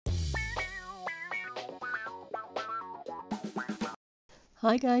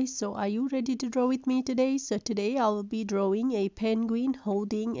Hi guys, so are you ready to draw with me today? So today I'll be drawing a penguin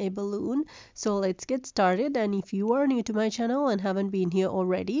holding a balloon. So let's get started, and if you are new to my channel and haven't been here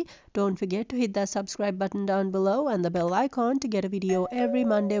already, don't forget to hit that subscribe button down below and the bell icon to get a video every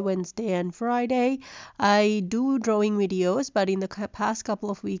Monday, Wednesday and Friday. I do drawing videos, but in the past couple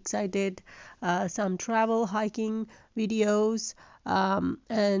of weeks I did some travel hiking videos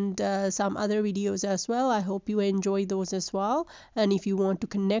and some other videos as well. I hope you enjoy those as well. And if you want to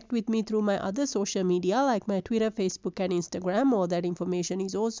connect with me through my other social media like my Twitter, Facebook and Instagram, all that information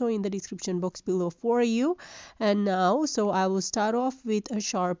is also in the description box below for you. And now, so I will start off with a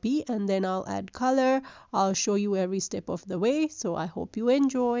Sharpie and then I'll add color. I'll show you every step of the way. So I hope you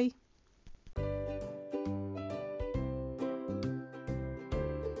enjoy.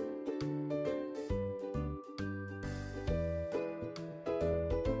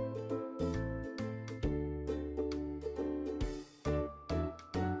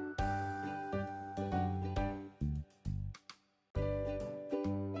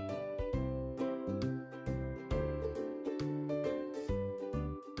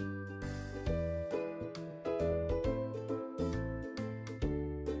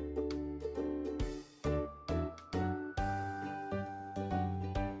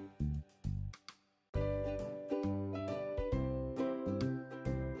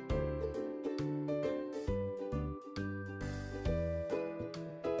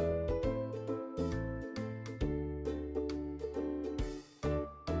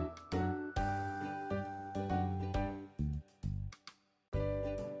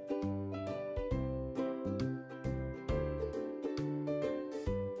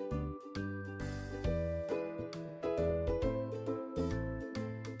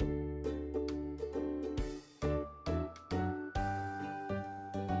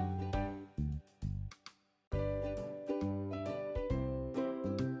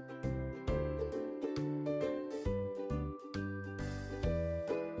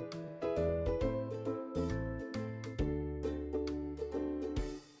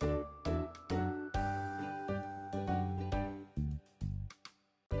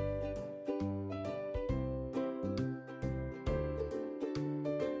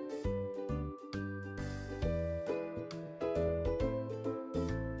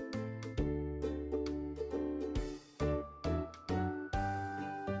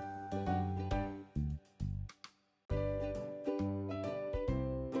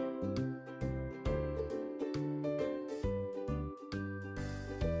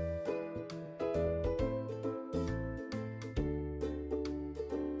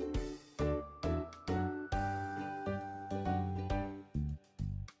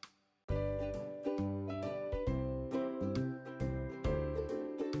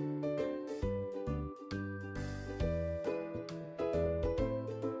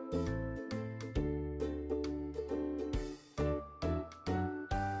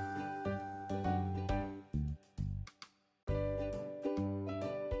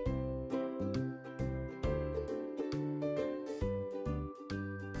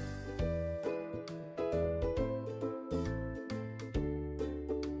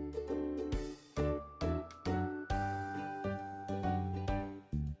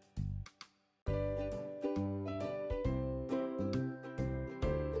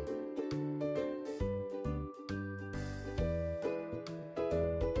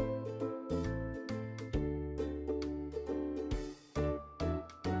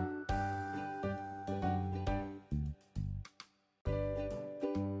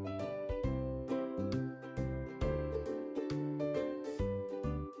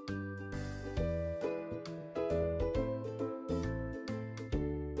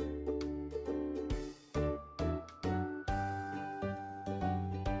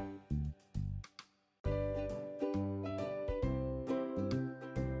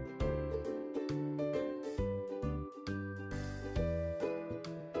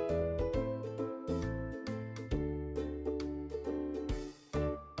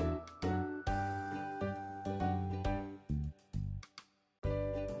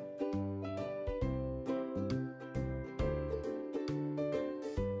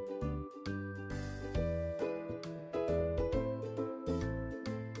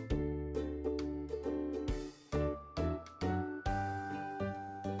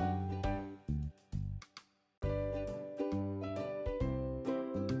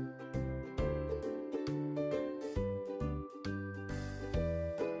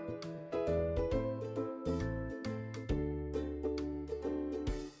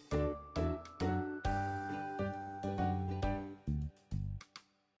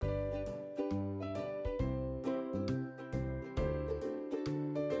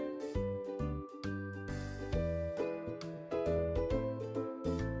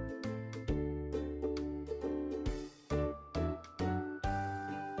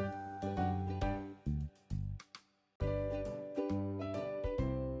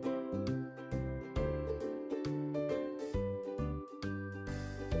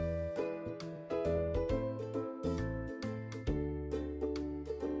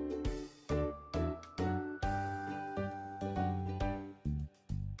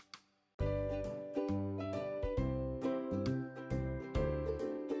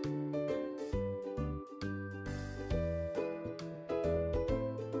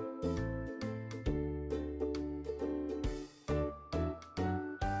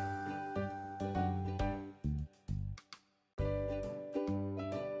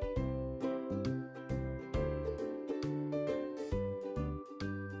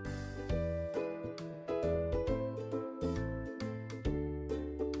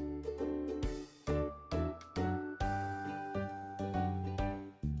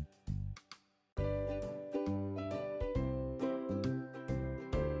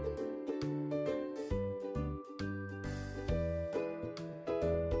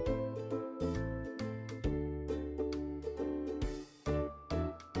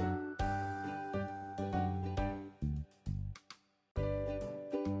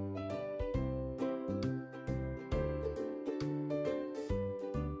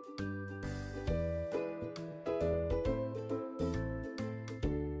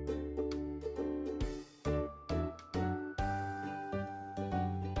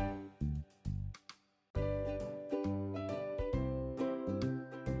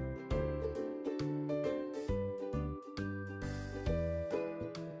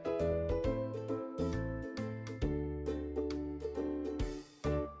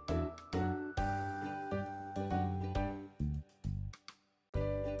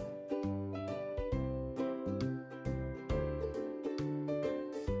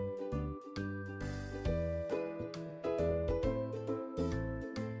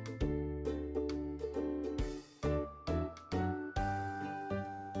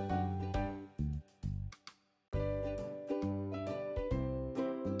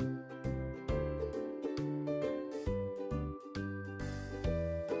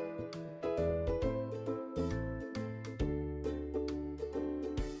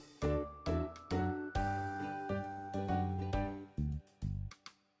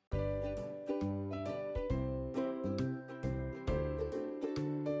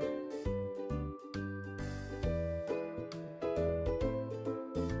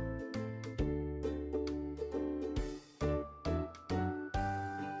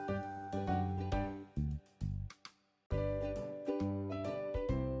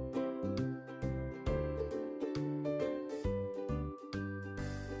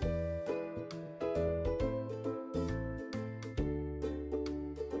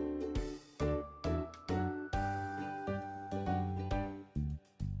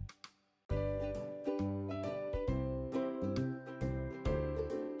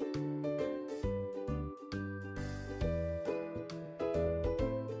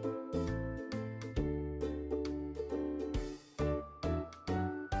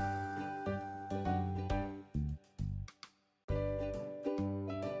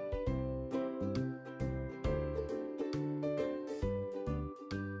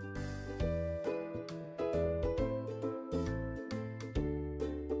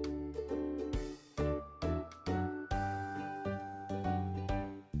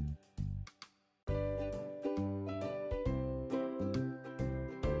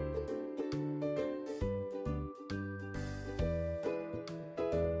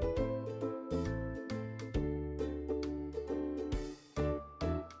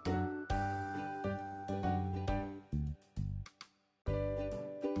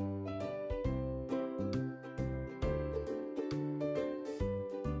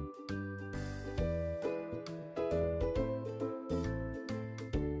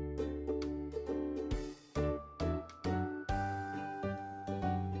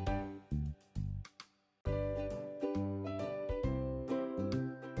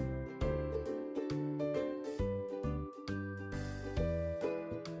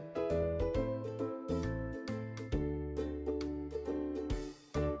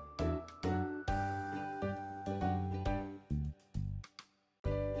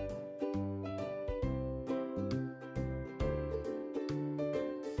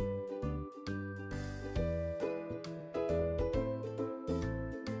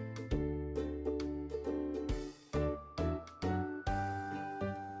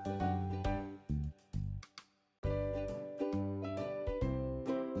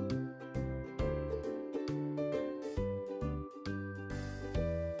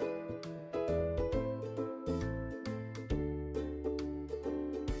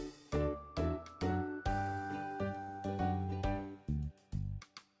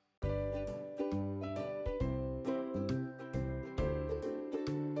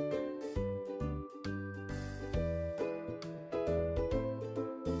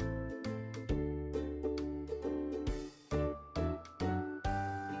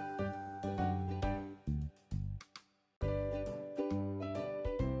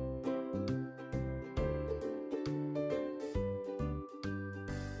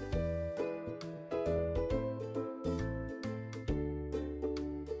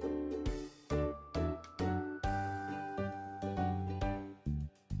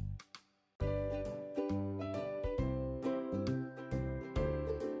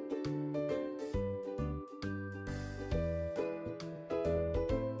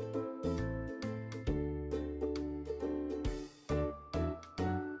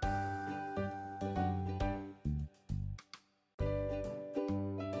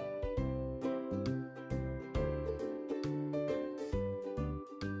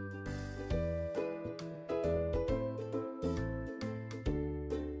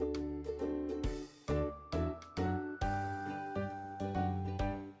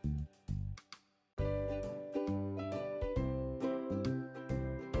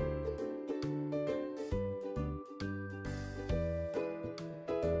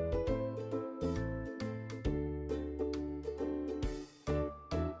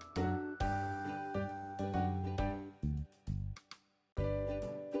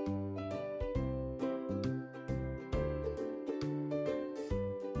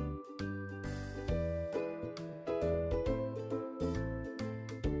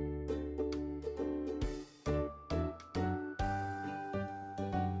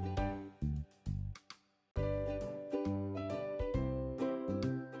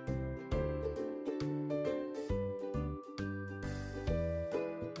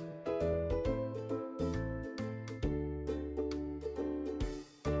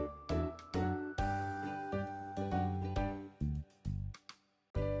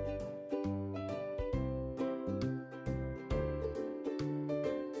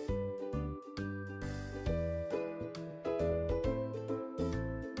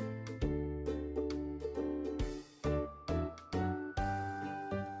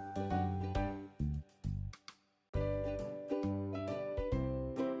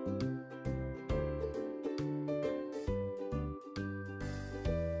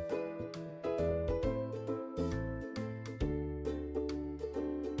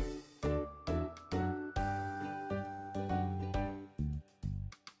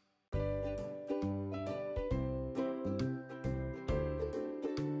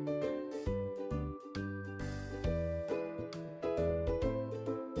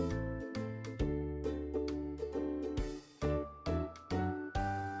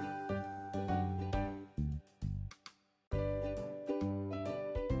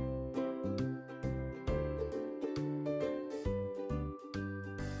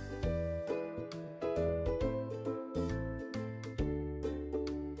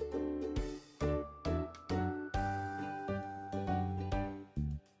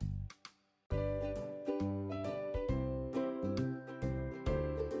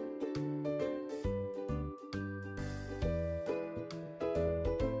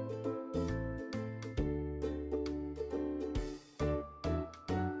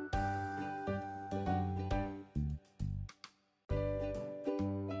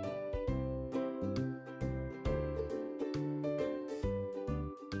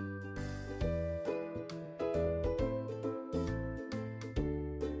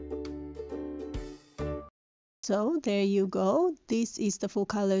 So there you go. This is the full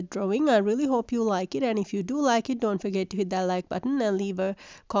color drawing. I really hope you like it, and if you do like it, don't forget to hit that like button and leave a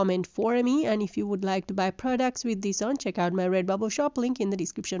comment for me. And if you would like to buy products with this on, check out my Redbubble shop link in the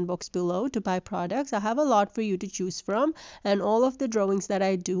description box below to buy products. I have a lot for you to choose from, and all of the drawings that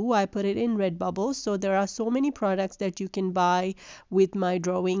I do, I put it in Redbubble, so there are so many products that you can buy with my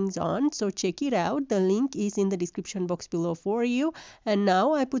drawings on. So check it out. The link is in the description box below for you. And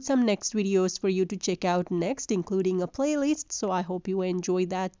now I put some next videos for you to check out next, including a playlist, so I hope you enjoy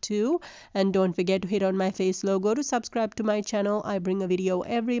that too. And don't forget to hit on my face logo to subscribe to my channel. I bring a video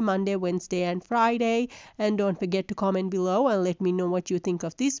every Monday, Wednesday and Friday. And don't forget to comment below and let me know what you think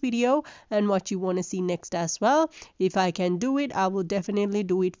of this video and what you want to see next as well. If I can do it, I will definitely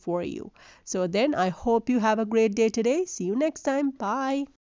do it for you. So then I hope you have a great day today. See you next time. Bye.